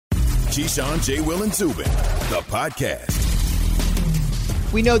Keyshawn, J. Will, and Zubin, the podcast.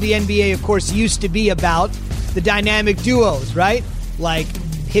 We know the NBA, of course, used to be about the dynamic duos, right? Like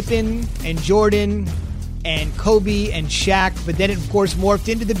Pippen and Jordan and Kobe and Shaq. But then it, of course, morphed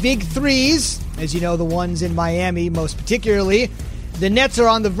into the big threes. As you know, the ones in Miami most particularly. The Nets are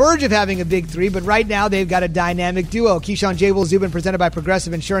on the verge of having a big three, but right now they've got a dynamic duo. Keyshawn, J. Will, Zubin, presented by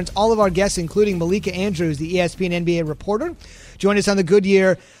Progressive Insurance. All of our guests, including Malika Andrews, the ESPN NBA reporter, join us on the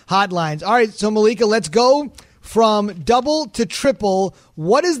Goodyear hotlines. All right, so Malika, let's go from double to triple.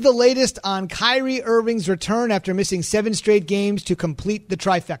 What is the latest on Kyrie Irving's return after missing 7 straight games to complete the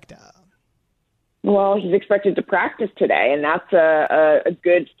trifecta? Well, he's expected to practice today, and that's a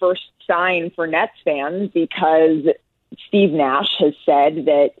good first sign for Nets fans because Steve Nash has said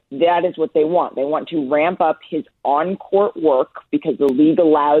that is what they want. They want to ramp up his on-court work because the league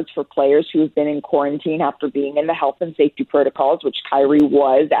allows for players who have been in quarantine after being in the health and safety protocols, which Kyrie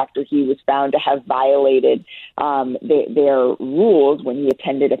was after he was found to have violated their rules when he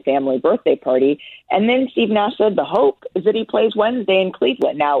attended a family birthday party. And then Steve Nash said the hope is that he plays Wednesday in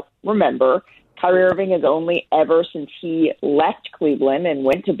Cleveland. Now, remember, Kyrie Irving has only ever, since he left Cleveland and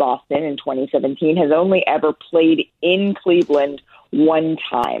went to Boston in 2017, has only ever played in Cleveland one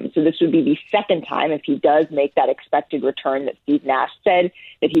time. So this would be the second time if he does make that expected return that Steve Nash said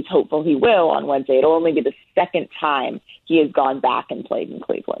that he's hopeful he will on Wednesday. It'll only be the second time he has gone back and played in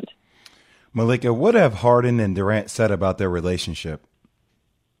Cleveland. Malika, what have Harden and Durant said about their relationship?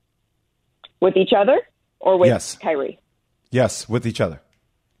 With each other or with Kyrie? Yes, with each other.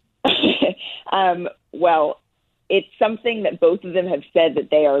 Well, it's something that both of them have said that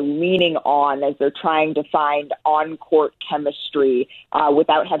they are leaning on as they're trying to find on-court chemistry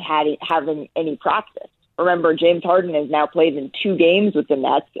without having any practice. Remember, James Harden has now played in 2 games with the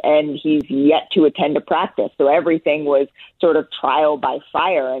Nets, and he's yet to attend a practice. So everything was sort of trial by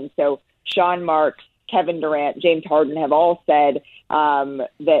fire. And so Sean Marks, Kevin Durant, James Harden have all said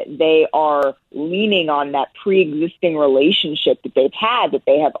that they are leaning on that pre-existing relationship that they've had, that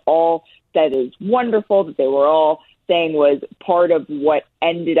they have all said is wonderful, that they were all saying was part of what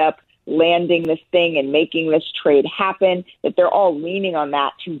ended up landing this thing and making this trade happen, that they're all leaning on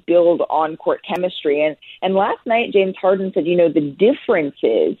that to build on-court chemistry. And last night, James Harden said, the difference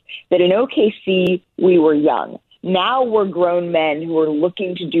is that in OKC, we were young. Now we're grown men who are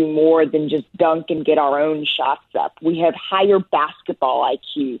looking to do more than just dunk and get our own shots up. We have higher basketball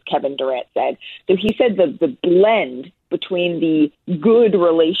IQs, Kevin Durant said. So he said the blend between the good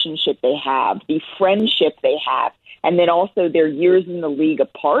relationship they have, the friendship they have, and then also their years in the league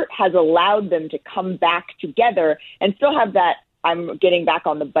apart has allowed them to come back together and still have that I'm getting back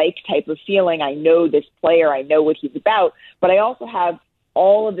on the bike type of feeling. I know this player. I know what he's about. But I also have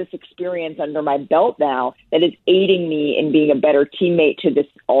all of this experience under my belt now that is aiding me in being a better teammate to this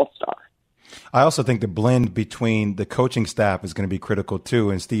all-star. I also think the blend between the coaching staff is going to be critical too.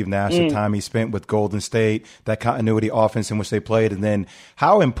 And Steve Nash, the time he spent with Golden State, that continuity offense in which they played. And then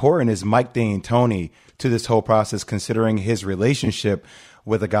how important is Mike D'Antoni to this whole process, considering his relationship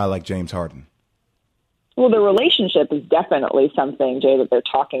with a guy like James Harden? Well, the relationship is definitely something, Jay, that they're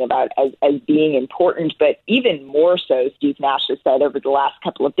talking about as being important, but even more so, Steve Nash has said over the last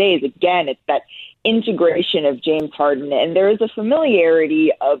couple of days, again, it's that integration of James Harden, and there is a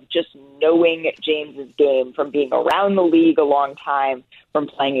familiarity of just knowing James's game from being around the league a long time, from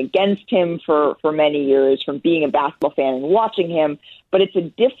playing against him for many years, from being a basketball fan and watching him. But it's a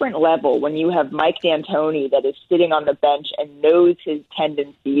different level when you have Mike D'Antoni that is sitting on the bench and knows his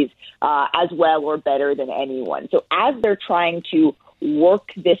tendencies as well or better than anyone. So as they're trying to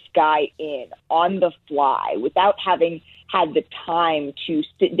work this guy in on the fly without having had the time to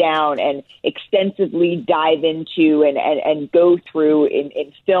sit down and extensively dive into and go through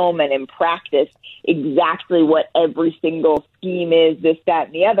in film and in practice exactly what every single scheme is, this, that,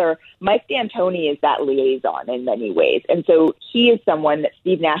 and the other, Mike D'Antoni is that liaison in many ways. And so he is someone that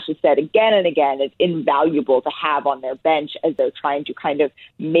Steve Nash has said again and again is invaluable to have on their bench as they're trying to kind of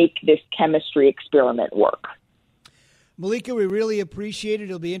make this chemistry experiment work. Malika, we really appreciate it.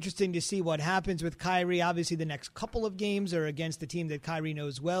 It'll be interesting to see what happens with Kyrie. Obviously, the next couple of games are against the team that Kyrie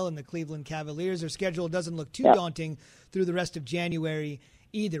knows well, and the Cleveland Cavaliers. Their schedule doesn't look too daunting through the rest of January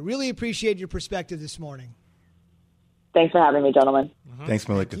either. Really appreciate your perspective this morning. Thanks for having me, gentlemen. Thanks,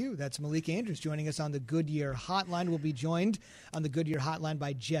 Malika. Thank you. That's Malika Andrews joining us on the Goodyear Hotline. We'll be joined on the Goodyear Hotline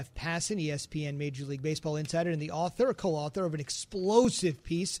by Jeff Passan, ESPN Major League Baseball insider and the co-author of an explosive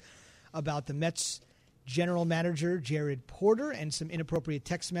piece about the Mets general manager Jared Porter and some inappropriate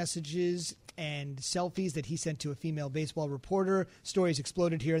text messages and selfies that he sent to a female baseball reporter. Stories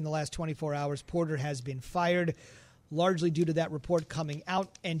exploded here in the last 24 hours. Porter has been fired. largely due to that report coming out,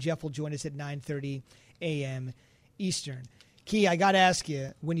 and Jeff will join us at 9:30 a.m. Eastern. Key, I got to ask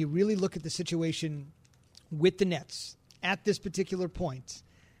you, when you really look at the situation with the Nets at this particular point,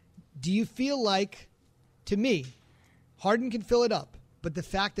 do you feel like, to me, Harden can fill it up, but the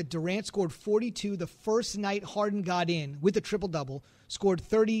fact that Durant scored 42 the first night Harden got in with a triple-double, scored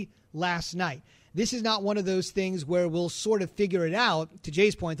 30 last night. This is not one of those things where we'll sort of figure it out. To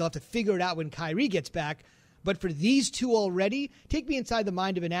Jay's point, they'll have to figure it out when Kyrie gets back. But for these two already, take me inside the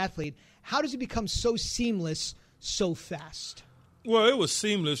mind of an athlete. How does it become so seamless so fast? Well, it was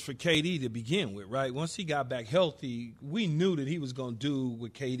seamless for KD to begin with, right? Once he got back healthy, we knew that he was going to do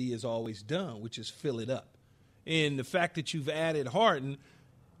what KD has always done, which is fill it up. And the fact that you've added Harden,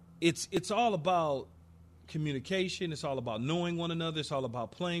 it's all about communication. It's all about knowing one another. It's all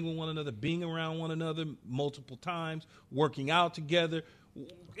about playing with one another, being around one another multiple times, working out together.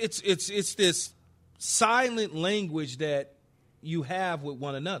 It's this silent language that you have with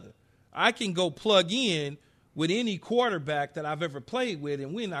one another. I can go plug in with any quarterback that I've ever played with,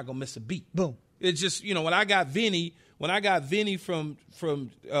 and we're not gonna miss a beat. Boom. It's just, when I got Vinny from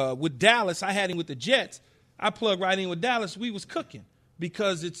with Dallas, I had him with the Jets. I plugged right in with Dallas. We was cooking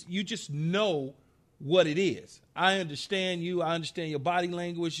because you just know what it is. I understand you. I understand your body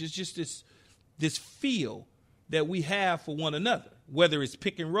language. It's just this feel that we have for one another, whether it's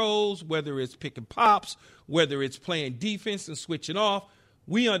pick and rolls, whether it's pick and pops, whether it's playing defense and switching off.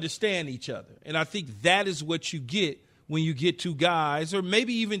 We understand each other. And I think that is what you get when you get two guys or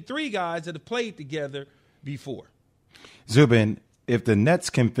maybe even three guys that have played together before. Zubin, if the Nets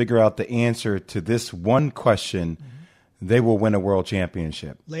can figure out the answer to this one question, they will win a world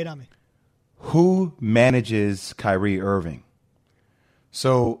championship. Lay it on me. Who manages Kyrie Irving?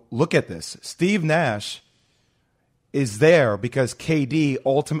 So look at this. Steve Nash is there because KD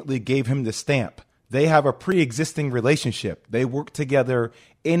ultimately gave him the stamp. They have a pre-existing relationship. They work together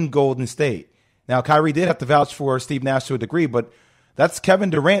in Golden State. Now, Kyrie did have to vouch for Steve Nash to a degree, but that's Kevin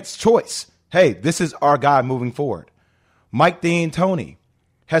Durant's choice. Hey, this is our guy moving forward. Mike D'Antoni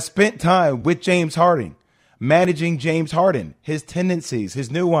has spent time with James Harden, managing James Harden, his tendencies, his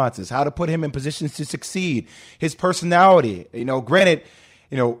nuances, how to put him in positions to succeed, his personality. Granted,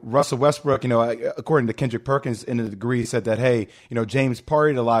 Russell Westbrook, according to Kendrick Perkins, in a degree said that, hey, James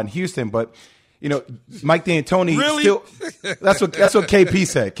partied a lot in Houston, but Mike D'Antoni really? Still. That's what KP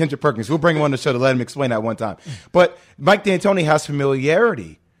said. Kendrick Perkins. We'll bring him on the show to let him explain that one time. But Mike D'Antoni has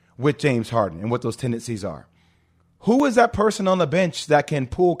familiarity with James Harden and what those tendencies are. Who is that person on the bench that can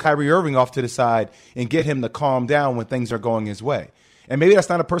pull Kyrie Irving off to the side and get him to calm down when things are going his way? And maybe that's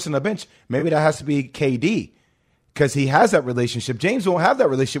not a person on the bench. Maybe that has to be KD because he has that relationship. James won't have that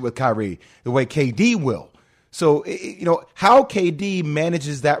relationship with Kyrie the way KD will. So, how KD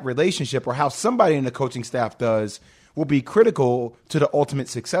manages that relationship or how somebody in the coaching staff does will be critical to the ultimate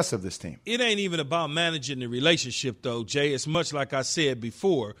success of this team. It ain't even about managing the relationship, though, Jay. It's much like I said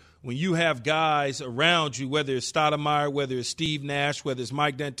before. When you have guys around you, whether it's Stoudemire, whether it's Steve Nash, whether it's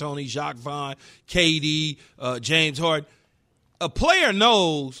Mike D'Antoni, Jacques Vaughn, KD, James Harden, a player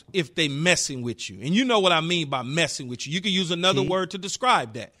knows if they messing with you. And you know what I mean by messing with you. You can use another word to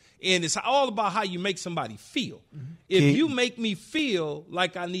describe that. And it's all about how you make somebody feel. If you make me feel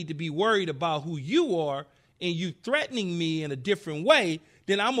like I need to be worried about who you are and you threatening me in a different way,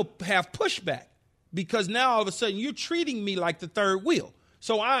 then I'm going to have pushback because now all of a sudden you're treating me like the third wheel.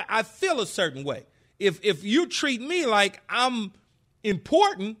 So I feel a certain way. If you treat me like I'm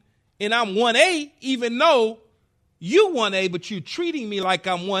important and I'm 1A, even though you 1A, but you're treating me like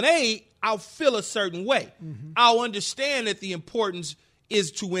I'm 1A, I'll feel a certain way. I'll understand that the importance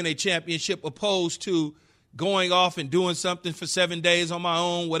is to win a championship opposed to going off and doing something for 7 days on my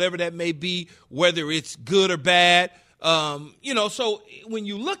own, whatever that may be, whether it's good or bad. So when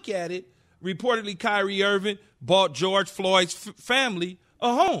you look at it, reportedly Kyrie Irving bought George Floyd's family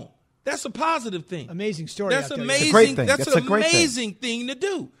a home. That's a positive thing. Amazing story. That's amazing. It's a great thing. That's an great amazing thing to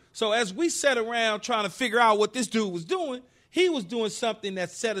do. So as we sat around trying to figure out what this dude was doing, he was doing something that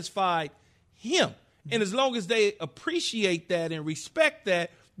satisfied him. And as long as they appreciate that and respect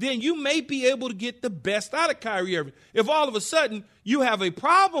that, then you may be able to get the best out of Kyrie Irving. If all of a sudden you have a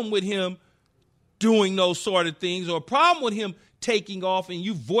problem with him doing those sort of things or a problem with him taking off and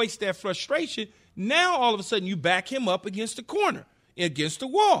you voice that frustration, now all of a sudden you back him up against the corner, against the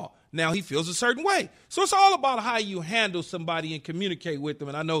wall. Now he feels a certain way. So it's all about how you handle somebody and communicate with them.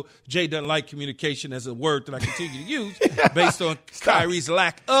 And I know Jay doesn't like communication as a word that I continue to use based on Kyrie's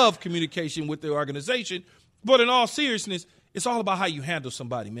lack of communication with the organization. But in all seriousness, it's all about how you handle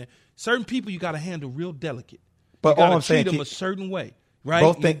somebody, man. Certain people you got to handle real delicate. But you all I'm treat saying, them a certain way,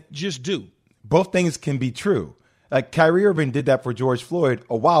 right? Just do. Both things can be true. Like Kyrie Irving did that for George Floyd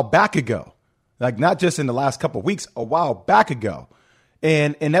a while back ago. Like not just in the last couple of weeks, a while back ago.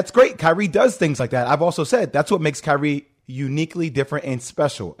 And that's great. Kyrie does things like that. I've also said that's what makes Kyrie uniquely different and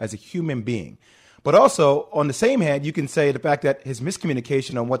special as a human being. But also, on the same hand, you can say the fact that his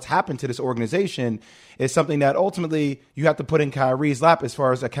miscommunication on what's happened to this organization is something that ultimately you have to put in Kyrie's lap as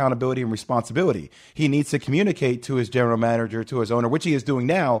far as accountability and responsibility. He needs to communicate to his general manager, to his owner, which he is doing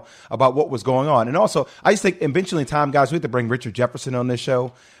now, about what was going on. And also, I just think eventually in time, guys, we have to bring Richard Jefferson on this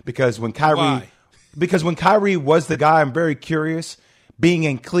show because when Kyrie was the guy, I'm very curious, being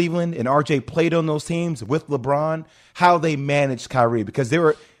in Cleveland and RJ played on those teams with LeBron, how they managed Kyrie because they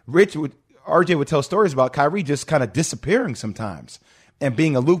were RJ would tell stories about Kyrie just kind of disappearing sometimes and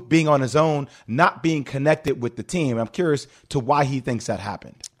being aloof, being on his own, not being connected with the team. I'm curious to why he thinks that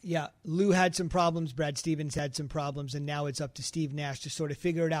happened. Yeah, Lou had some problems. Brad Stevens had some problems, and now it's up to Steve Nash to sort of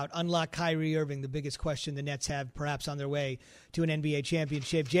figure it out. Unlock Kyrie Irving, the biggest question the Nets have perhaps on their way to an NBA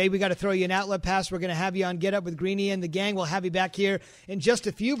championship. Jay, we got to throw you an outlet pass. We're going to have you on Get Up with Greeny and the gang. We'll have you back here in just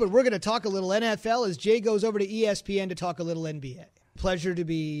a few, but we're going to talk a little NFL as Jay goes over to ESPN to talk a little NBA. Pleasure to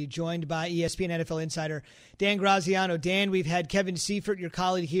be joined by ESPN NFL insider Dan Graziano. Dan, we've had Kevin Seifert, your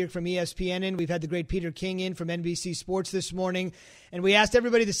colleague here from ESPN, in. We've had the great Peter King in from NBC Sports this morning, and we asked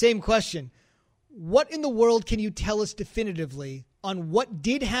everybody the same question. What in the world can you tell us definitively on what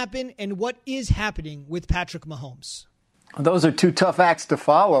did happen and what is happening with Patrick Mahomes? Those are two tough acts to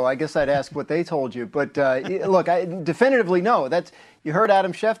follow. I guess I'd ask what they told you. But look, I definitively know. You heard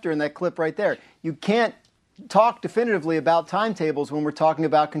Adam Schefter in that clip right there. You can't talk definitively about timetables when we're talking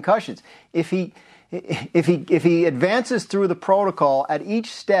about concussions. If he advances through the protocol at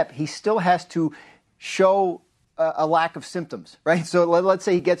each step, he still has to show a lack of symptoms, right? So let's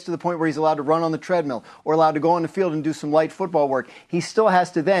say he gets to the point where he's allowed to run on the treadmill or allowed to go on the field and do some light football work. He still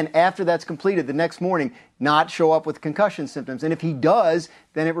has to then, after that's completed the next morning, not show up with concussion symptoms. And if he does,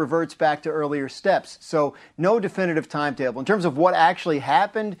 then it reverts back to earlier steps. So no definitive timetable. In terms of what actually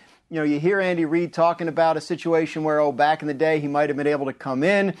happened, you hear Andy Reid talking about a situation where, back in the day, he might have been able to come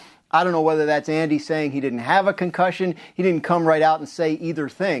in. I don't know whether that's Andy saying he didn't have a concussion. He didn't come right out and say either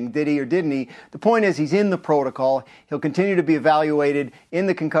thing, did he or didn't he? The point is he's in the protocol. He'll continue to be evaluated in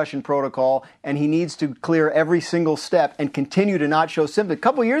the concussion protocol, and he needs to clear every single step and continue to not show symptoms. A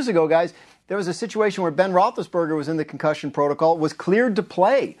couple years ago, guys, there was a situation where Ben Roethlisberger was in the concussion protocol, was cleared to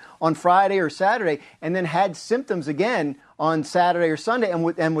play on Friday or Saturday, and then had symptoms again on Saturday or Sunday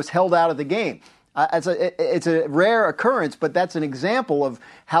and was held out of the game. It's a rare occurrence, but that's an example of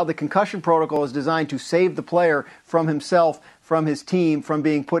how the concussion protocol is designed to save the player from himself, from his team, from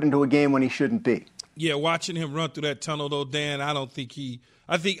being put into a game when he shouldn't be. Yeah, watching him run through that tunnel, though, Dan,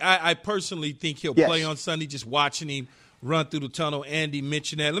 I personally think he'll play on Sunday, just watching him run through the tunnel. Andy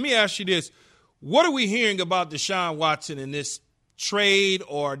mentioned that. Let me ask you this. What are we hearing about Deshaun Watson in this trade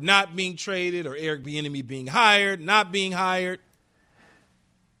or not being traded, or Eric Bieniemy being hired, not being hired?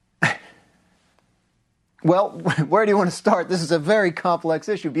 Well, where do you want to start? This is a very complex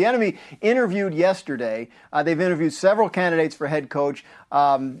issue. Bieniemy interviewed yesterday. They've interviewed several candidates for head coach.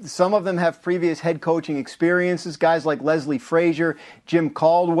 Some of them have previous head coaching experiences, guys like Leslie Frazier, Jim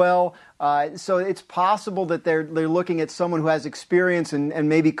Caldwell. So it's possible that they're looking at someone who has experience and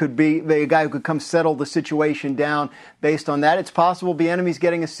maybe could be a guy who could come settle the situation down based on that. It's possible Bieniemy's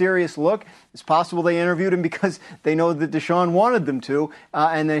getting a serious look. It's possible they interviewed him because they know that Deshaun wanted them to,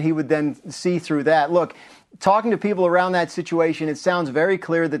 and that he would then see through that. Look, talking to people around that situation, it sounds very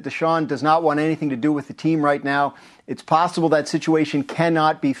clear that Deshaun does not want anything to do with the team right now. It's possible that situation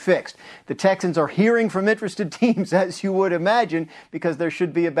cannot be fixed. The Texans are hearing from interested teams, as you would imagine, because there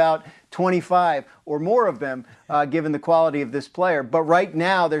should be about 25 or more of them, given the quality of this player. But right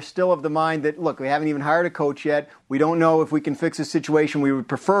now, they're still of the mind that, look, we haven't even hired a coach yet. We don't know if we can fix this situation. We would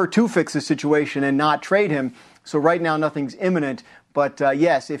prefer to fix the situation and not trade him. So right now, nothing's imminent. But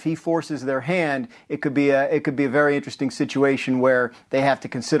yes, if he forces their hand, it could be a very interesting situation where they have to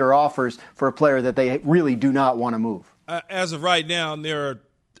consider offers for a player that they really do not want to move. As of right now, there are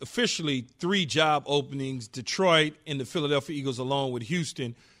officially 3 job openings: Detroit and the Philadelphia Eagles, along with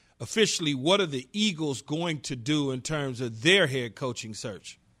Houston. Officially, what are the Eagles going to do in terms of their head coaching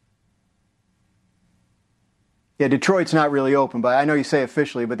search? Yeah, Detroit's not really open, but I know you say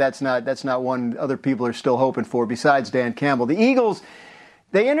officially, but that's not one other people are still hoping for besides Dan Campbell. The Eagles,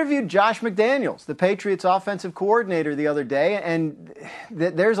 they interviewed Josh McDaniels, the Patriots offensive coordinator, the other day, and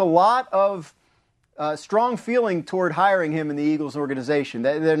there's a lot of strong feeling toward hiring him in the Eagles organization.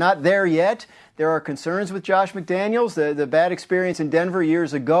 They're not there yet. There are concerns with Josh McDaniels, the bad experience in Denver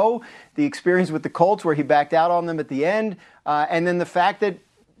years ago, the experience with the Colts where he backed out on them at the end, and then the fact that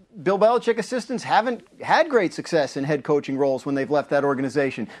Bill Belichick assistants haven't had great success in head coaching roles when they've left that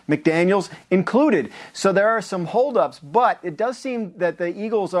organization, McDaniels included. So there are some holdups, but it does seem that the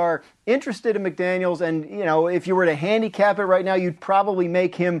Eagles are interested in McDaniels, and if you were to handicap it right now, you'd probably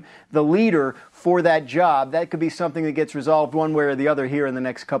make him the leader for that job. That could be something that gets resolved one way or the other here in the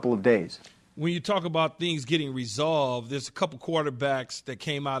next couple of days. When you talk about things getting resolved, there's a couple quarterbacks that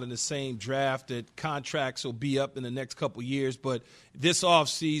came out in the same draft that contracts will be up in the next couple years. But this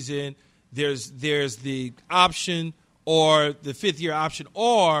offseason, there's the option or the fifth-year option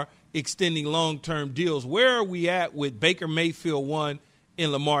or extending long-term deals. Where are we at with Baker Mayfield 1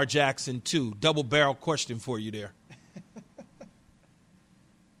 and Lamar Jackson 2? Double-barrel question for you there.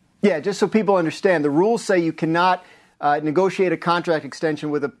 Yeah, just so people understand, the rules say you cannot negotiate a contract extension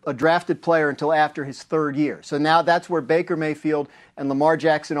with a drafted player until after his third year. So now that's where Baker Mayfield and Lamar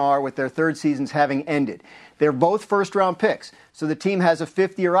Jackson are with their third seasons having ended. They're both first-round picks, so the team has a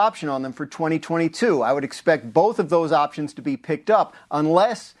fifth-year option on them for 2022. I would expect both of those options to be picked up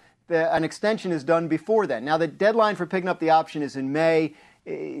unless an extension is done before then. Now, the deadline for picking up the option is in May.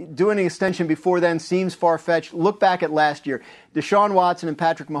 Doing an extension before then seems far-fetched. Look back at last year. Deshaun Watson and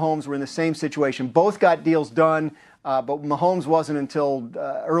Patrick Mahomes were in the same situation. Both got deals done. But Mahomes wasn't until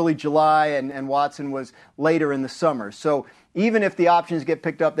early July, and Watson was later in the summer. So even if the options get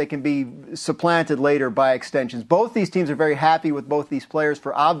picked up, they can be supplanted later by extensions. Both these teams are very happy with both these players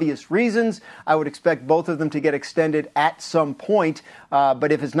for obvious reasons. I would expect both of them to get extended at some point.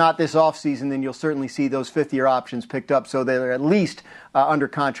 But if it's not this offseason, then you'll certainly see those fifth-year options picked up so they're at least under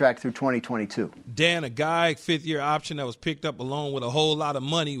contract through 2022. Dan, a guy, fifth-year option that was picked up along with a whole lot of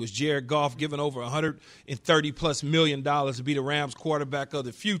money was Jared Goff, giving over $130+ million to be the Rams quarterback of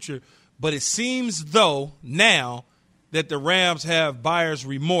the future. But it seems, though, now that the Rams have buyer's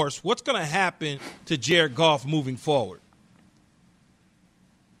remorse. What's going to happen to Jared Goff moving forward?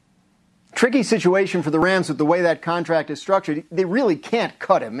 Tricky situation for the Rams with the way that contract is structured. They really can't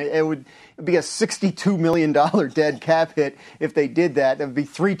cut him. It would be a $62 million dead cap hit if they did that. It would be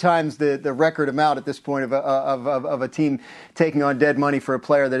 3 times the record amount at this point of a team taking on dead money for a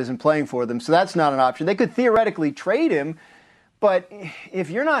player that isn't playing for them. So that's not an option. They could theoretically trade him, but if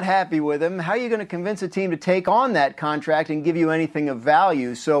you're not happy with him, how are you going to convince a team to take on that contract and give you anything of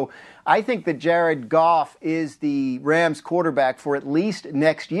value? So I think that Jared Goff is the Rams quarterback for at least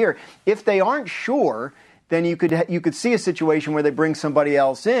next year. If they aren't sure, then you could see a situation where they bring somebody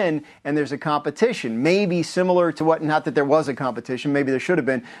else in and there's a competition, maybe similar to what, not that there was a competition, maybe there should have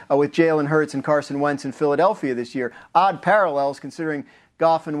been, with Jalen Hurts and Carson Wentz in Philadelphia this year. Odd parallels considering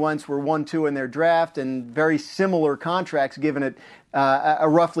Goff and Wentz were 1-2 in their draft and very similar contracts given at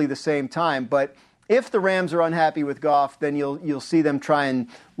roughly the same time. But if the Rams are unhappy with Goff, then you'll see them try and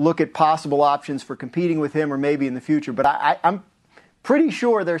look at possible options for competing with him or maybe in the future. But I'm pretty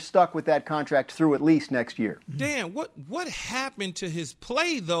sure they're stuck with that contract through at least next year. Dan, what happened to his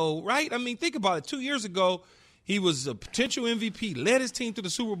play, though, right? I mean, think about it. 2 years ago, he was a potential MVP, led his team to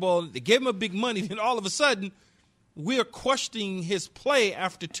the Super Bowl. They gave him a big money. Then all of a sudden, we're questioning his play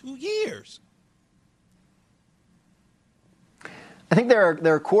after 2 years. I think there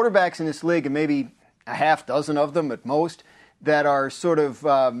are quarterbacks in this league, and maybe a half dozen of them at most, that are sort of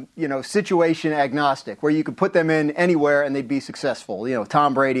situation agnostic, where you could put them in anywhere and they'd be successful.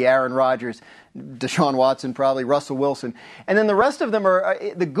 Tom Brady, Aaron Rodgers, Deshaun Watson, probably Russell Wilson, and then the rest of them are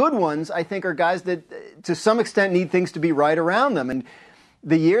the good ones. I think are guys that to some extent need things to be right around them. And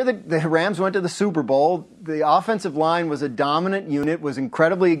the year that the Rams went to the Super Bowl, the offensive line was a dominant unit, was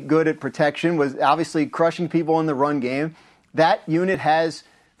incredibly good at protection, was obviously crushing people in the run game. That unit has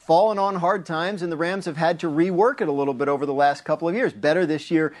fallen on hard times, and the Rams have had to rework it a little bit over the last couple of years. Better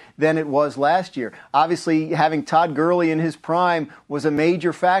this year than it was last year. Obviously, having Todd Gurley in his prime was a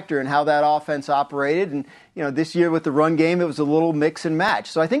major factor in how that offense operated. And, this year with the run game, it was a little mix and match.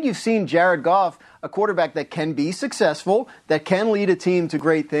 So I think you've seen Jared Goff, a quarterback that can be successful, that can lead a team to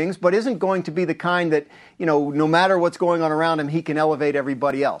great things, but isn't going to be the kind that, no matter what's going on around him, he can elevate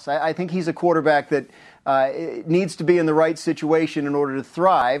everybody else. I think he's a quarterback that needs to be in the right situation in order to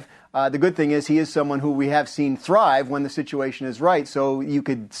thrive. The good thing is he is someone who we have seen thrive when the situation is right. So you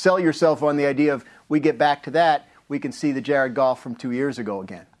could sell yourself on the idea of we get back to that, we can see the Jared Goff from 2 years ago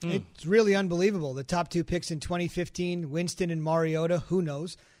again. It's really unbelievable. The top 2 picks in 2015, Winston and Mariota, who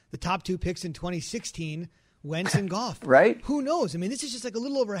knows? The top 2 picks in 2016, Wentz and Goff. Right? Who knows? I mean, this is just like a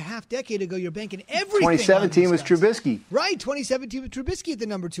little over a half decade ago. You're banking everything 2017 was Trubisky. Right, 2017 with Trubisky at the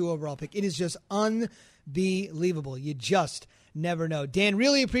number 2 overall pick. It is just unbelievable. You just never know. Dan,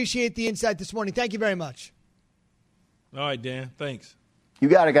 really appreciate the insight this morning. Thank you very much. All right, Dan. Thanks. You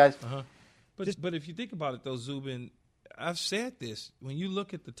got it, guys. But if you think about it, though, Zubin, I've said this. When you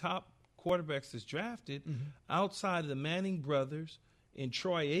look at the top quarterbacks that's drafted, outside of the Manning brothers and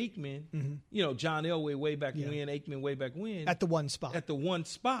Troy Aikman, John Elway way back when, Aikman way back when. At the one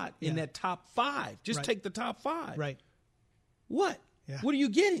spot. In that top 5. Just take the top 5. Right. What? Yeah. What are you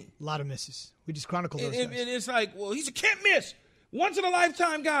getting? A lot of misses. We just chronicled those guys. And it's like, well, he's a can't miss.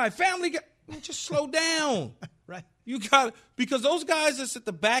 Once-in-a-lifetime guy. Family guy. Just slow down. Right. You got because those guys that's at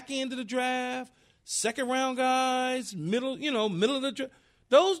the back end of the draft, second-round guys, middle of the draft,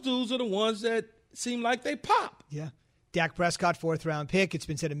 those dudes are the ones that seem like they pop. Yeah. Dak Prescott, 4th-round pick. It's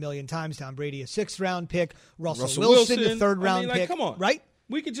been said a million times. Tom Brady, a 6th-round pick. Russell Wilson, the 3rd-round pick. Come on. Right?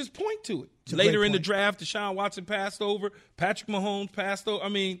 We could just point to it. It's Later in the draft, Deshaun Watson passed over. Patrick Mahomes passed over. I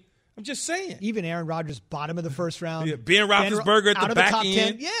mean, I'm just saying. Even Aaron Rodgers, bottom of the 1st round. Yeah, Ben Roethlisberger at the back top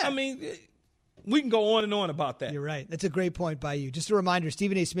end. 10. Yeah. I mean, we can go on and on about that. You're right. That's a great point by you. Just a reminder,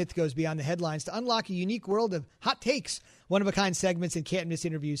 Stephen A. Smith goes beyond the headlines to unlock a unique world of hot takes, one-of-a-kind segments, and can't-miss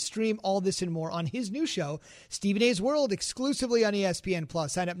interviews. Stream all this and more on his new show, Stephen A.'s World, exclusively on ESPN+.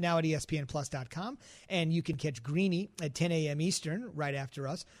 Sign up now at ESPNplus.com, and you can catch Greeny at 10 a.m. Eastern, right after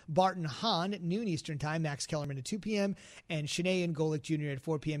us, Barton Hahn at noon Eastern Time, Max Kellerman at 2 p.m., and Shanae and Golick Jr. at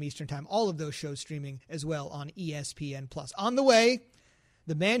 4 p.m. Eastern Time. All of those shows streaming as well on ESPN+. On the way,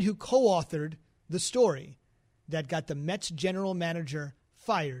 the man who co-authored the story that got the Mets general manager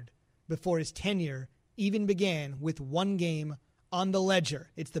fired before his tenure even began with one game on the ledger.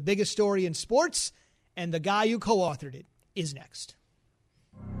 It's the biggest story in sports, and the guy who co-authored it is next.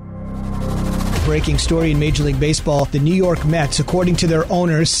 Breaking story in Major League Baseball, the New York Mets, according to their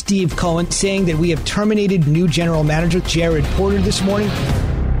owner, Steve Cohen, saying that we have terminated new general manager Jared Porter this morning.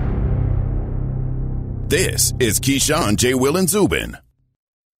 This is Keyshawn, J. Will, and Zubin.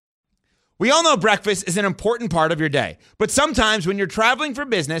 We all know breakfast is an important part of your day, but sometimes when you're traveling for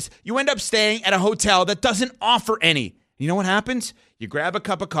business, you end up staying at a hotel that doesn't offer any. You know what happens? You grab a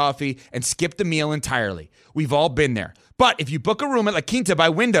cup of coffee and skip the meal entirely. We've all been there. But if you book a room at La Quinta by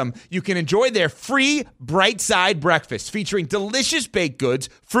Wyndham, you can enjoy their free Bright Side breakfast featuring delicious baked goods,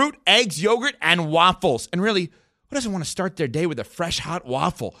 fruit, eggs, yogurt, and waffles. And really, who doesn't want to start their day with a fresh hot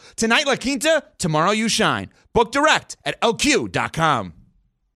waffle? Tonight, La Quinta, tomorrow you shine. Book direct at LQ.com.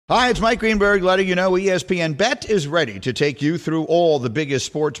 Hi, it's Mike Greenberg letting you know ESPN Bet is ready to take you through all the biggest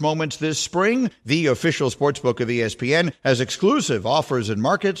sports moments this spring. The official sportsbook of ESPN has exclusive offers and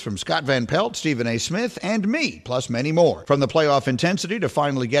markets from Scott Van Pelt, Stephen A. Smith, and me, plus many more. From the playoff intensity to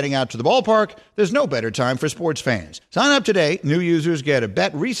finally getting out to the ballpark, there's no better time for sports fans. Sign up today. New users get a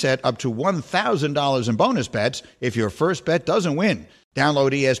bet reset up to $1,000 in bonus bets if your first bet doesn't win.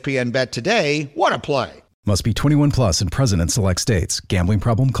 Download ESPN Bet today. What a play. Must be 21 plus and present in select states. Gambling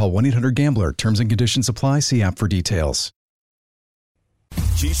problem? Call 1-800-GAMBLER. Terms and conditions apply. See app for details.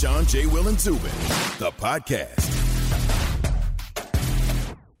 Keyshawn, J. Will, and Zubin, the podcast.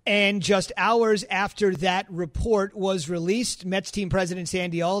 And just hours after that report was released, Mets team president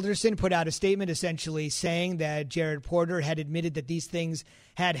Sandy Alderson put out a statement essentially saying that Jared Porter had admitted that these things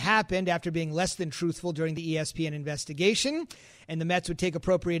had happened after being less than truthful during the ESPN investigation, and the Mets would take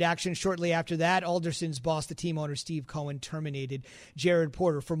appropriate action. Shortly after that, Alderson's boss, the team owner Steve Cohen, terminated Jared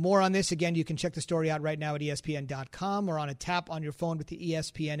Porter. For more on this, again, you can check the story out right now at ESPN.com or on a tap on your phone with the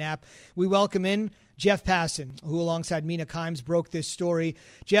ESPN app. We welcome in Jeff Passan, who alongside Mina Kimes broke this story.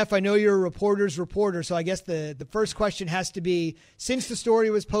 Jeff, I know you're a reporter's reporter, so I guess the first question has to be, since the story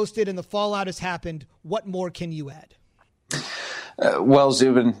was posted and the fallout has happened, what more can you add? Well,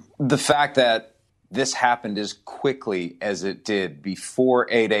 Zubin, the fact that this happened as quickly as it did before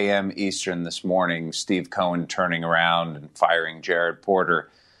 8 a.m. Eastern this morning, Steve Cohen turning around and firing Jared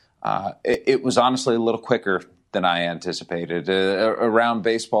Porter, it was honestly a little quicker than I anticipated. Around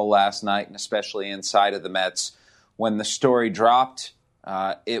baseball last night, and especially inside of the Mets, when the story dropped,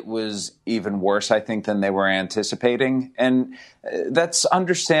 it was even worse, I think, than they were anticipating. And that's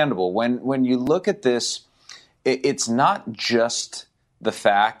understandable. When you look at this, it's not just the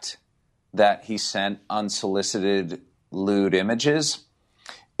fact that he sent unsolicited lewd images.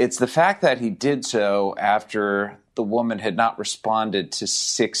 It's the fact that he did so after the woman had not responded to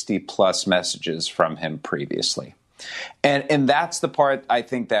 60-plus messages from him previously. And that's the part I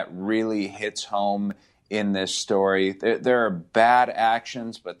think that really hits home in this story. There are bad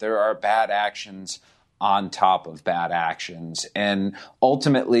actions, but there are bad actions on top of bad actions. And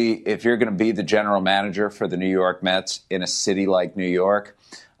ultimately, if you're going to be the general manager for the New York Mets in a city like New York,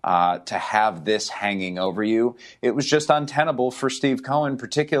 to have this hanging over you, it was just untenable for Steve Cohen,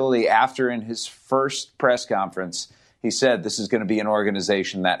 particularly after in his first press conference, he said this is going to be an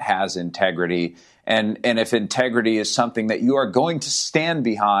organization that has integrity. And if integrity is something that you are going to stand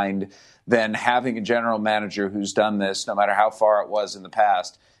behind, than having a general manager who's done this, no matter how far it was in the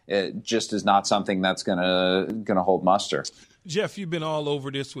past. It just is not something that's gonna hold muster. Jeff, you've been all over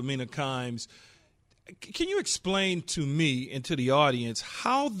this with Mina Kimes. Can you explain to me and to the audience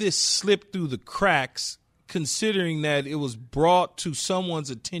how this slipped through the cracks, considering that it was brought to someone's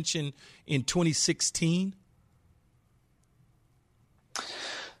attention in 2016?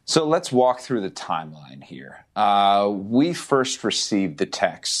 So let's walk through the timeline here. We first received the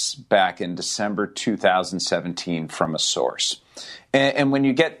texts back in December 2017 from a source. And when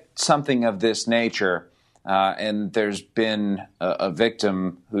you get something of this nature, and there's been a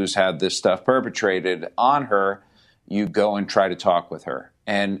victim who's had this stuff perpetrated on her, you go and try to talk with her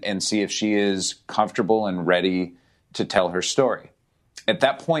and see if she is comfortable and ready to tell her story. At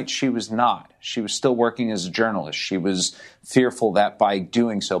that point, she was not. She was still working as a journalist. She was fearful that by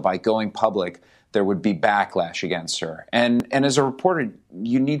doing so, by going public, there would be backlash against her. And as a reporter,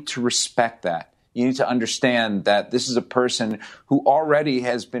 you need to respect that. You need to understand that this is a person who already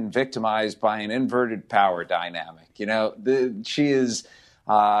has been victimized by an inverted power dynamic. You know, she is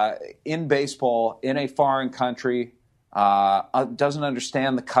in baseball in a foreign country, doesn't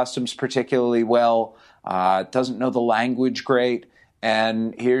understand the customs particularly well, doesn't know the language great.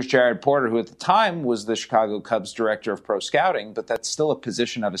 And here's Jared Porter, who at the time was the Chicago Cubs director of pro scouting, but that's still a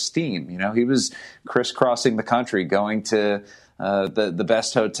position of esteem. You know, he was crisscrossing the country, going to the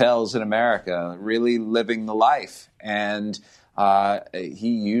best hotels in America, really living the life. And he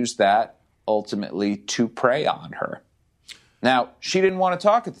used that ultimately to prey on her. Now, she didn't want to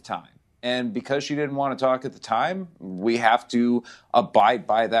talk at the time. And because she didn't want to talk at the time, we have to abide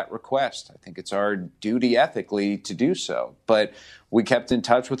by that request. I think it's our duty ethically to do so. But we kept in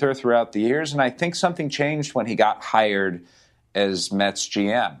touch with her throughout the years, and I think something changed when he got hired as Mets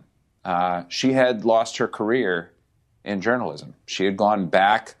GM. She had lost her career in journalism. She had gone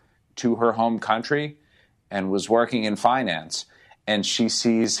back to her home country and was working in finance. And she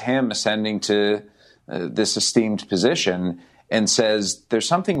sees him ascending to this esteemed position and says there's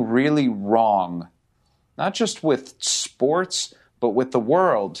something really wrong, not just with sports, but with the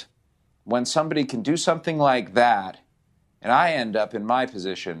world, when somebody can do something like that, and I end up in my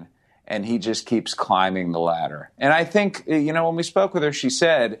position, and he just keeps climbing the ladder. And I think, you know, when we spoke with her, she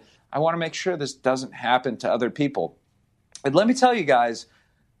said, I want to make sure this doesn't happen to other people. And let me tell you guys,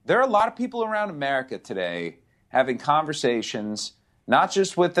 there are a lot of people around America today having conversations, not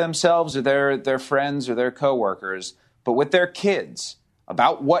just with themselves or their friends or their coworkers, but with their kids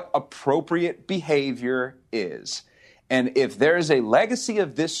about what appropriate behavior is. And if there is a legacy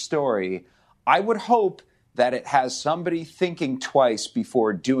of this story, I would hope that it has somebody thinking twice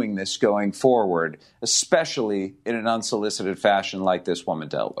before doing this going forward, especially in an unsolicited fashion like this woman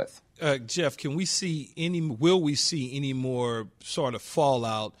dealt with. Jeff, will we see any more sort of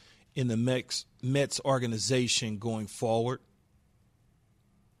fallout in the Mets organization going forward?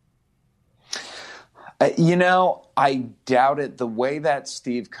 You know, I doubt it. The way that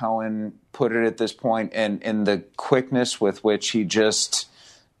Steve Cohen put it at this point, and the quickness with which he just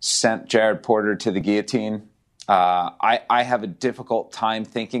sent Jared Porter to the guillotine, I have a difficult time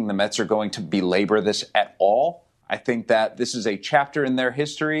thinking the Mets are going to belabor this at all. I think that this is a chapter in their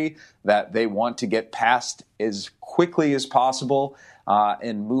history that they want to get past as quickly as possible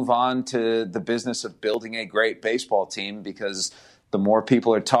and move on to the business of building a great baseball team, because the more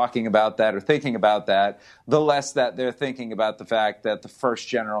people are talking about that or thinking about that, the less that they're thinking about the fact that the first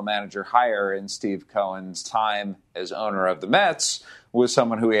general manager hire in Steve Cohen's time as owner of the Mets was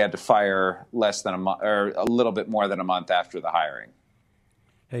someone who he had to fire less than a month, or a little bit more than a month after the hiring.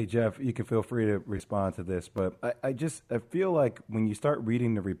 Hey, Jeff, you can feel free to respond to this, but I feel like when you start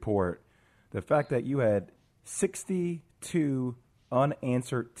reading the report, the fact that you had 62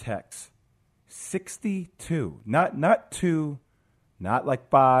 unanswered texts, 62, not two, not like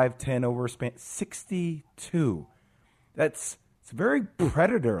 5, 10 over a span, 62. It's very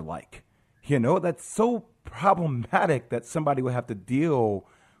predator-like. You know, that's so problematic that somebody would have to deal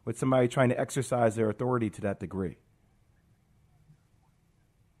with somebody trying to exercise their authority to that degree.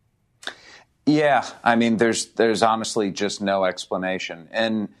 Yeah, I mean, there's honestly just no explanation.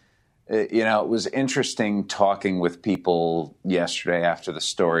 And, you know, it was interesting talking with people yesterday after the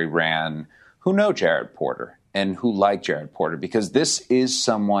story ran who know Jared Porter and who like Jared Porter, because this is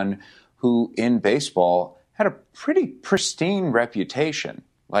someone who in baseball had a pretty pristine reputation,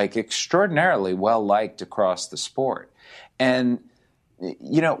 like extraordinarily well-liked across the sport. And,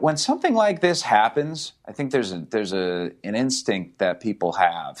 you know, when something like this happens, I think there's an instinct that people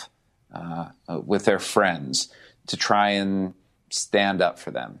have with their friends to try and stand up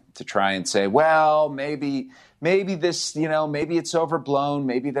for them, to try and say, well, maybe this, maybe it's overblown.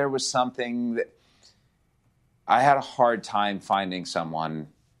 Maybe there was something that. I had a hard time finding someone,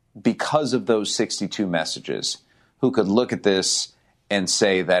 because of those 62 messages, who could look at this and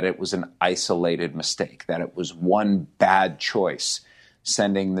say that it was an isolated mistake, that it was one bad choice,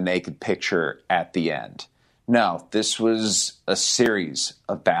 sending the naked picture at the end. No, this was a series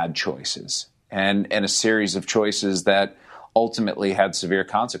of bad choices and a series of choices that ultimately had severe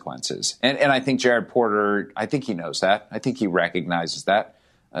consequences. And I think Jared Porter, I think he knows that. I think he recognizes that.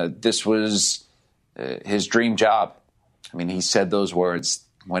 This was his dream job. I mean, he said those words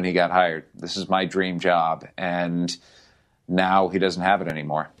when he got hired. This is my dream job. And now he doesn't have it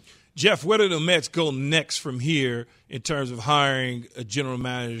anymore. Jeff, where do the Mets go next from here in terms of hiring a general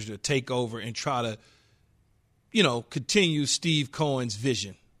manager to take over and try to, continue Steve Cohen's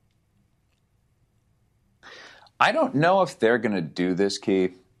vision? I don't know if they're going to do this, Key,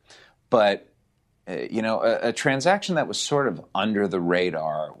 but, a transaction that was sort of under the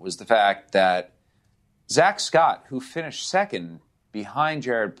radar was the fact that Zach Scott, who finished second behind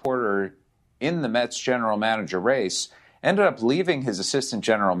Jared Porter in the Mets general manager race, ended up leaving his assistant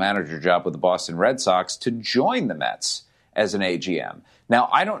general manager job with the Boston Red Sox to join the Mets as an AGM. Now,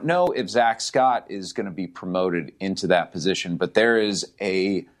 I don't know if Zach Scott is going to be promoted into that position, but there is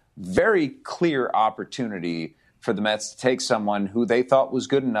a very clear opportunity for the Mets to take someone who they thought was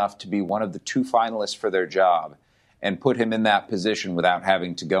good enough to be one of the 2 finalists for their job and put him in that position without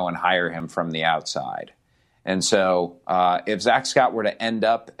having to go and hire him from the outside. And so if Zach Scott were to end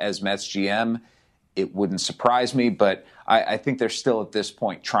up as Mets GM, it wouldn't surprise me, but I think they're still at this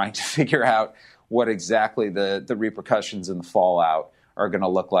point trying to figure out what exactly the repercussions and the fallout are going to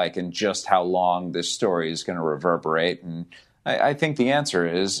look like and just how long this story is going to reverberate. And I think the answer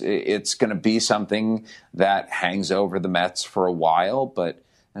is it's going to be something that hangs over the Mets for a while, but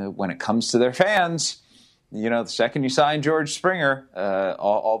when it comes to their fans, the second you sign George Springer,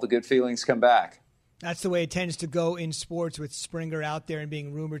 all the good feelings come back. That's the way it tends to go in sports, with Springer out there and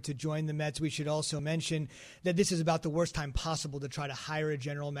being rumored to join the Mets. We should also mention that this is about the worst time possible to try to hire a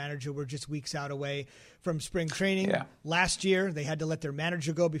general manager. We're just weeks out away from spring training. Yeah. Last year, they had to let their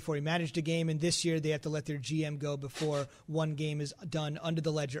manager go before he managed a game, and this year they have to let their GM go before one game is done under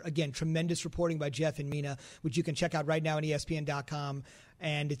the ledger. Again, tremendous reporting by Jeff and Mina, which you can check out right now on ESPN.com.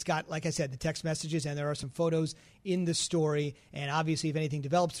 And it's got, like I said, the text messages, and there are some photos in the story. And obviously, if anything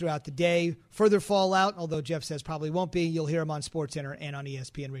develops throughout the day, further fallout, although Jeff says probably won't be, you'll hear him on SportsCenter and on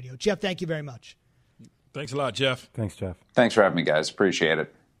ESPN Radio. Jeff, thank you very much. Thanks a lot, Jeff. Thanks, Jeff. Thanks for having me, guys. Appreciate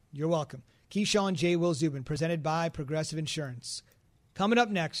it. You're welcome. Keyshawn J. Will Zubin, presented by Progressive Insurance. Coming up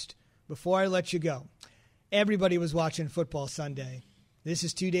next, before I let you go, everybody was watching football Sunday. This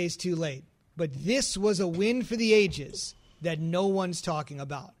is 2 days too late. But this was a win for the ages that no one's talking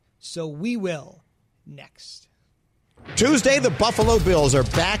about. So we will next. Tuesday, the Buffalo Bills are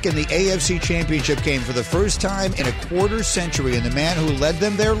back in the AFC Championship game for the first time in a quarter century, and the man who led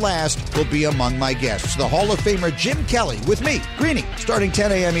them there last will be among my guests, the Hall of Famer Jim Kelly, with me, Greeny, starting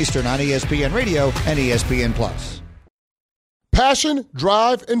 10 a.m. Eastern on ESPN Radio and ESPN+. Passion,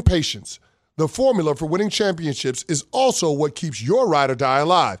 drive, and patience. The formula for winning championships is also what keeps your ride or die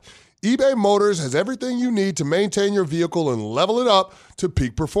alive. eBay Motors has everything you need to maintain your vehicle and level it up to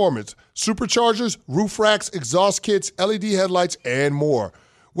peak performance. Superchargers, roof racks, exhaust kits, LED headlights, and more.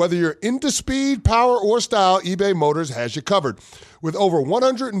 Whether you're into speed, power, or style, eBay Motors has you covered. With over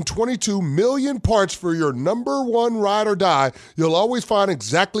 122 million parts for your number one ride or die, you'll always find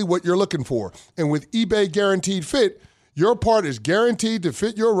exactly what you're looking for. And with eBay Guaranteed Fit, your part is guaranteed to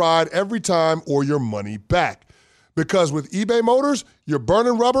fit your ride every time or your money back. Because with eBay Motors, you're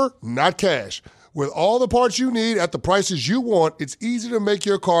burning rubber, not cash. With all the parts you need at the prices you want, it's easy to make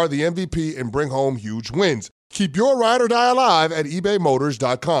your car the MVP and bring home huge wins. Keep your ride or die alive at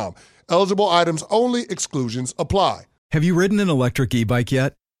ebaymotors.com. Eligible items only. Exclusions apply. Have you ridden an electric e-bike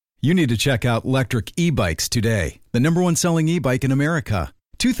yet? You need to check out Electric E-Bikes today, the #1 selling e-bike in America.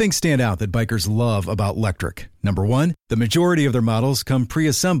 Two things stand out that bikers love about Electric. Number one, the majority of their models come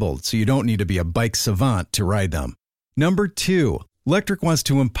pre-assembled, so you don't need to be a bike savant to ride them. Number two, Electric wants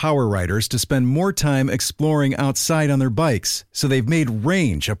to empower riders to spend more time exploring outside on their bikes, so they've made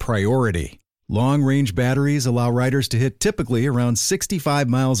range a priority. Long-range batteries allow riders to hit typically around 65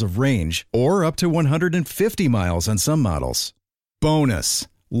 miles of range, or up to 150 miles on some models. Bonus,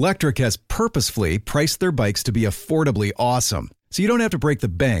 Electric has purposefully priced their bikes to be affordably awesome, so you don't have to break the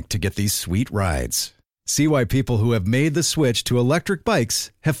bank to get these sweet rides. See why people who have made the switch to electric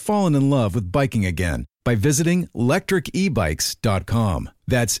bikes have fallen in love with biking again by visiting electricebikes.com.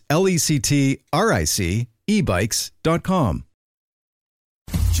 That's LECTRIC ebikes.com.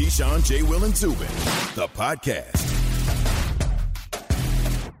 Keyshawn, J. Will, and Zubin, the podcast.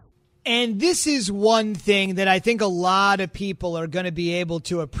 And this is one thing that I think a lot of people are going to be able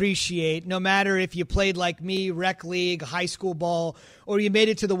to appreciate, no matter if you played like me, rec league, high school ball, or you made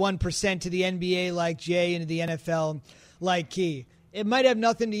it to the 1% to the NBA like Jay and to the NFL like Key. It might have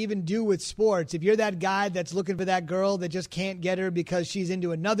nothing to even do with sports. If you're that guy that's looking for that girl that just can't get her because she's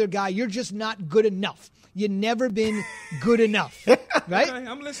into another guy, you're just not good enough. You've never been good enough, right? Okay,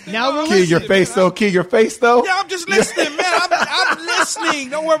 I'm listening. Now we're Key, listening. your face though. Key, your face though. Yeah, I'm just listening, man. I'm listening.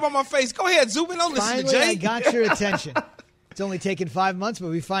 Don't worry about my face. Go ahead, Zubin. Don't listen Finally, to Jay. I got your attention. It's only taken 5 months, but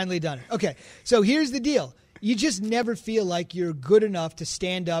we've finally done it. Okay, so here's the deal. You just never feel like you're good enough to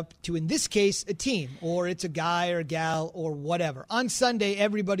stand up to, in this case, a team, or it's a guy or a gal or whatever. On Sunday,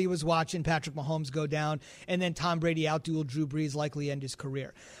 everybody was watching Patrick Mahomes go down, and then Tom Brady outdueled Drew Brees, likely end his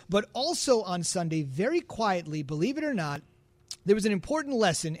career. But also on Sunday, very quietly, believe it or not, there was an important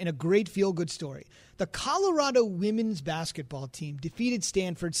lesson and a great feel-good story. The Colorado women's basketball team defeated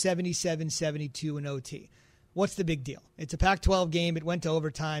Stanford 77-72 in OT. What's the big deal? It's a Pac-12 game. It went to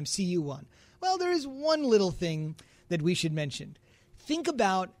overtime. CU won. Well, there is one little thing that we should mention. Think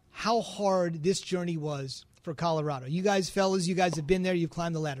about how hard this journey was for Colorado. You guys, fellas, you guys have been there. You've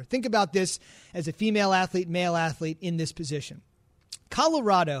climbed the ladder. Think about this as a female athlete, male athlete in this position.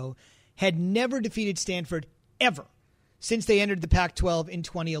 Colorado had never defeated Stanford ever since they entered the Pac-12 in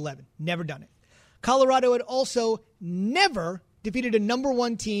 2011. Never done it. Colorado had also never defeated a number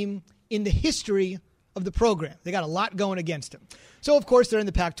one team in the history of the program. They got a lot going against them. So, of course, they're in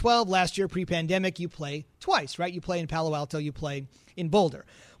the Pac-12. Last year, pre-pandemic, you play twice, right? You play in Palo Alto, you play in Boulder.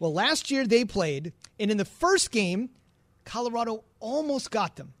 Well, last year they played, and in the first game, Colorado almost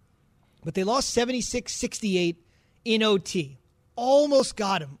got them. But they lost 76-68 in OT. Almost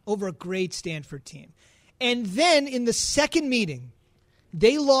got them over a great Stanford team. And then in the second meeting,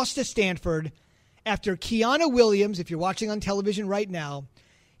 they lost to Stanford after Kiana Williams, if you're watching on television right now,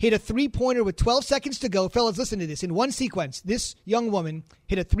 hit a three-pointer with 12 seconds to go. Fellas, listen to this. In one sequence, this young woman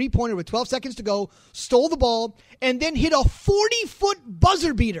hit a three-pointer with 12 seconds to go, stole the ball, and then hit a 40-foot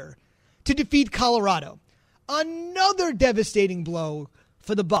buzzer beater to defeat Colorado. Another devastating blow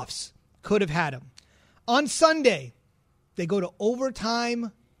for the Buffs. Could have had them. On Sunday, they go to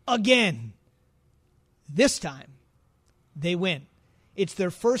overtime again. This time, they win. It's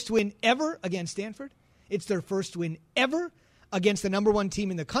their first win ever against Stanford. It's their first win ever against the number one team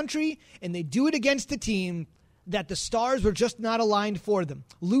in the country, and they do it against a team that the stars were just not aligned for them.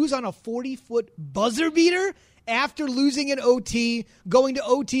 Lose on a 40-foot buzzer beater after losing in OT, going to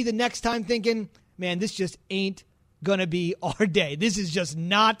OT the next time thinking, man, this just ain't going to be our day. This is just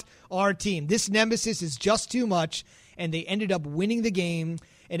not our team. This nemesis is just too much, and they ended up winning the game,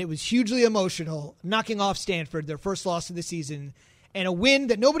 and it was hugely emotional, knocking off Stanford, their first loss of the season, and a win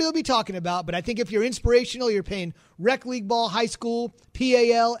that nobody will be talking about. But I think if you're inspirational, you're playing rec league ball, high school,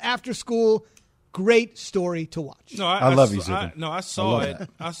 PAL, after school, great story to watch. No, I love you, Zubin. I saw it.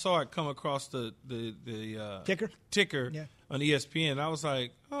 I saw it come across the ticker Yeah. on ESPN. I was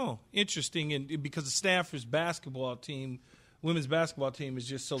like, oh, interesting. And because the Stanford's basketball team, women's basketball team, is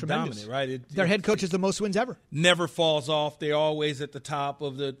just so Tremendous. dominant, right? Their head coach has the most wins ever. Never falls off. They're always at the top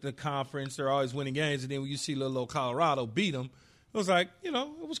of the conference. They're always winning games. And then when you see little old Colorado beat them, it was like, it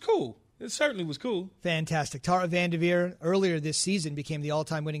was cool. It certainly was cool. Fantastic. Tara Vanderveer earlier this season became the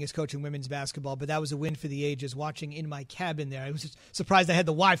all-time winningest coach in women's basketball, but that was a win for the ages watching in my cabin there. I was just surprised I had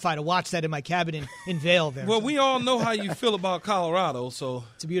the Wi-Fi to watch that in my cabin in Vail there. Well, we all know how you feel about Colorado, so.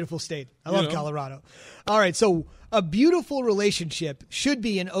 It's a beautiful state. I love Colorado. All right, so a beautiful relationship should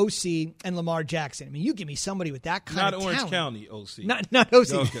be an OC and Lamar Jackson. I mean, you give me somebody with that kind of talent. Not Orange County OC. Not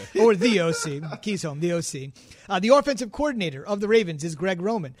OC. Okay. Or the OC. Keys home, the OC. The offensive coordinator of the Ravens is Greg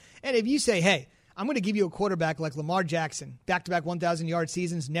Roman. And if you say, hey, I'm going to give you a quarterback like Lamar Jackson, back-to-back 1,000-yard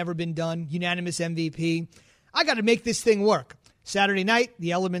seasons, never been done, unanimous MVP, I got to make this thing work. Saturday night,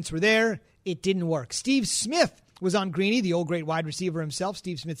 the elements were there. It didn't work. Steve Smith was on Greeny, the old great wide receiver himself.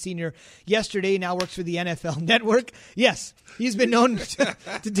 Steve Smith Sr. yesterday now works for the NFL Network. Yes, he's been known to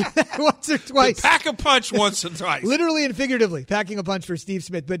do that once or twice. To pack a punch once or twice. Literally and figuratively, packing a punch for Steve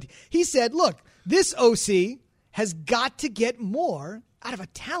Smith. But he said, look, this OC has got to get more out of a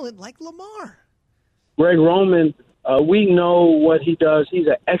talent like Lamar. Greg Roman, we know what he does. He's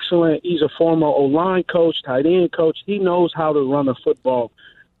a former O-line coach, tight end coach. He knows how to run a football.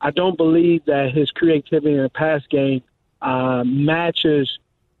 I don't believe that his creativity in the pass game matches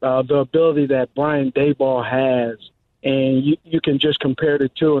the ability that Brian Daboll has. And you can just compare the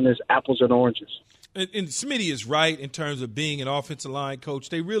two, and it's apples and oranges. And Smitty is right in terms of being an offensive line coach.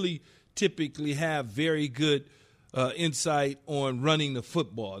 They really typically have very good insight on running the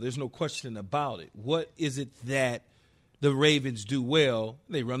football. There's no question about it. What is it that the Ravens do well?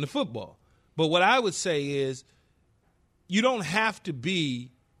 They run the football. But what I would say is you don't have to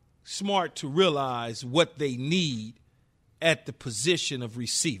be smart to realize what they need at the position of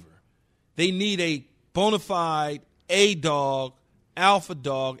receiver. They need a bona fide A-dog, alpha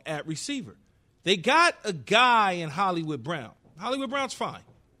dog at receiver. They got a guy in Hollywood Brown. Hollywood Brown's fine.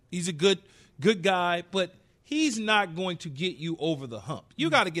 He's a good guy, but he's not going to get you over the hump. You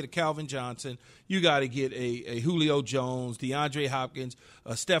got to get a Calvin Johnson. You got to get a Julio Jones, DeAndre Hopkins,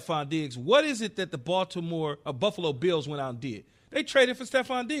 Stephon Diggs. What is it that the Buffalo Bills went out and did? They traded for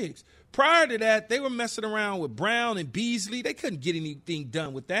Stephon Diggs. Prior to that, they were messing around with Brown and Beasley. They couldn't get anything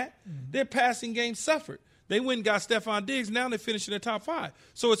done with that. Their passing game suffered. They went and got Stephon Diggs. Now they finished in the top 5.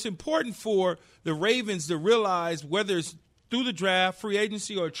 So it's important for the Ravens to realize, whether it's through the draft, free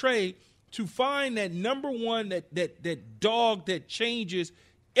agency, or trade, to find that number one, that dog that changes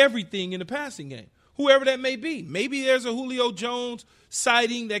everything in the passing game, whoever that may be. Maybe there's a Julio Jones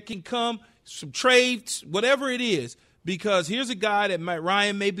sighting that can come, some trades, whatever it is, because here's a guy that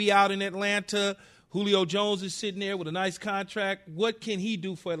Ryan may be out in Atlanta. Julio Jones is sitting there with a nice contract. What can he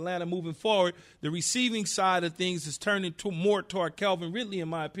do for Atlanta moving forward? The receiving side of things is turning more toward Calvin Ridley, in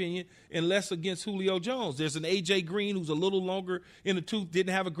my opinion, and less against Julio Jones. There's an A.J. Green who's a little longer in the tooth,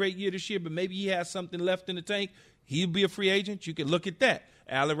 didn't have a great year this year, but maybe he has something left in the tank. He'll be a free agent. You can look at that.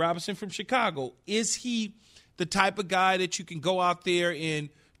 Allen Robinson from Chicago. Is he the type of guy that you can go out there and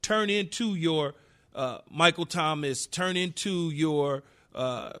turn into your Michael Thomas, turn into your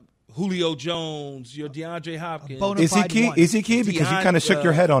Julio Jones, your DeAndre Hopkins? Is he key? Is he key? Because you kind of shook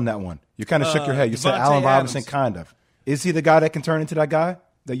your head on that one. You kind of shook your head. You said Allen Robinson, kind of. Is he the guy that can turn into that guy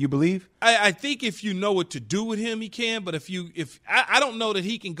that you believe? I think if you know what to do with him, he can. But I don't know that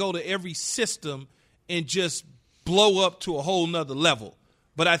he can go to every system and just blow up to a whole nother level.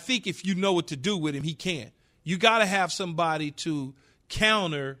 But I think if you know what to do with him, he can. You got to have somebody to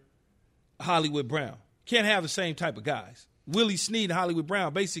counter Hollywood Brown. Can't have the same type of guys. Willie Snead and Hollywood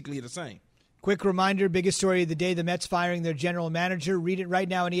Brown basically are the same. Quick reminder, biggest story of the day, the Mets firing their general manager. Read it right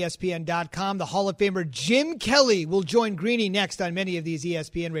now on ESPN.com. The Hall of Famer Jim Kelly will join Greeny next on many of these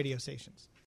ESPN radio stations.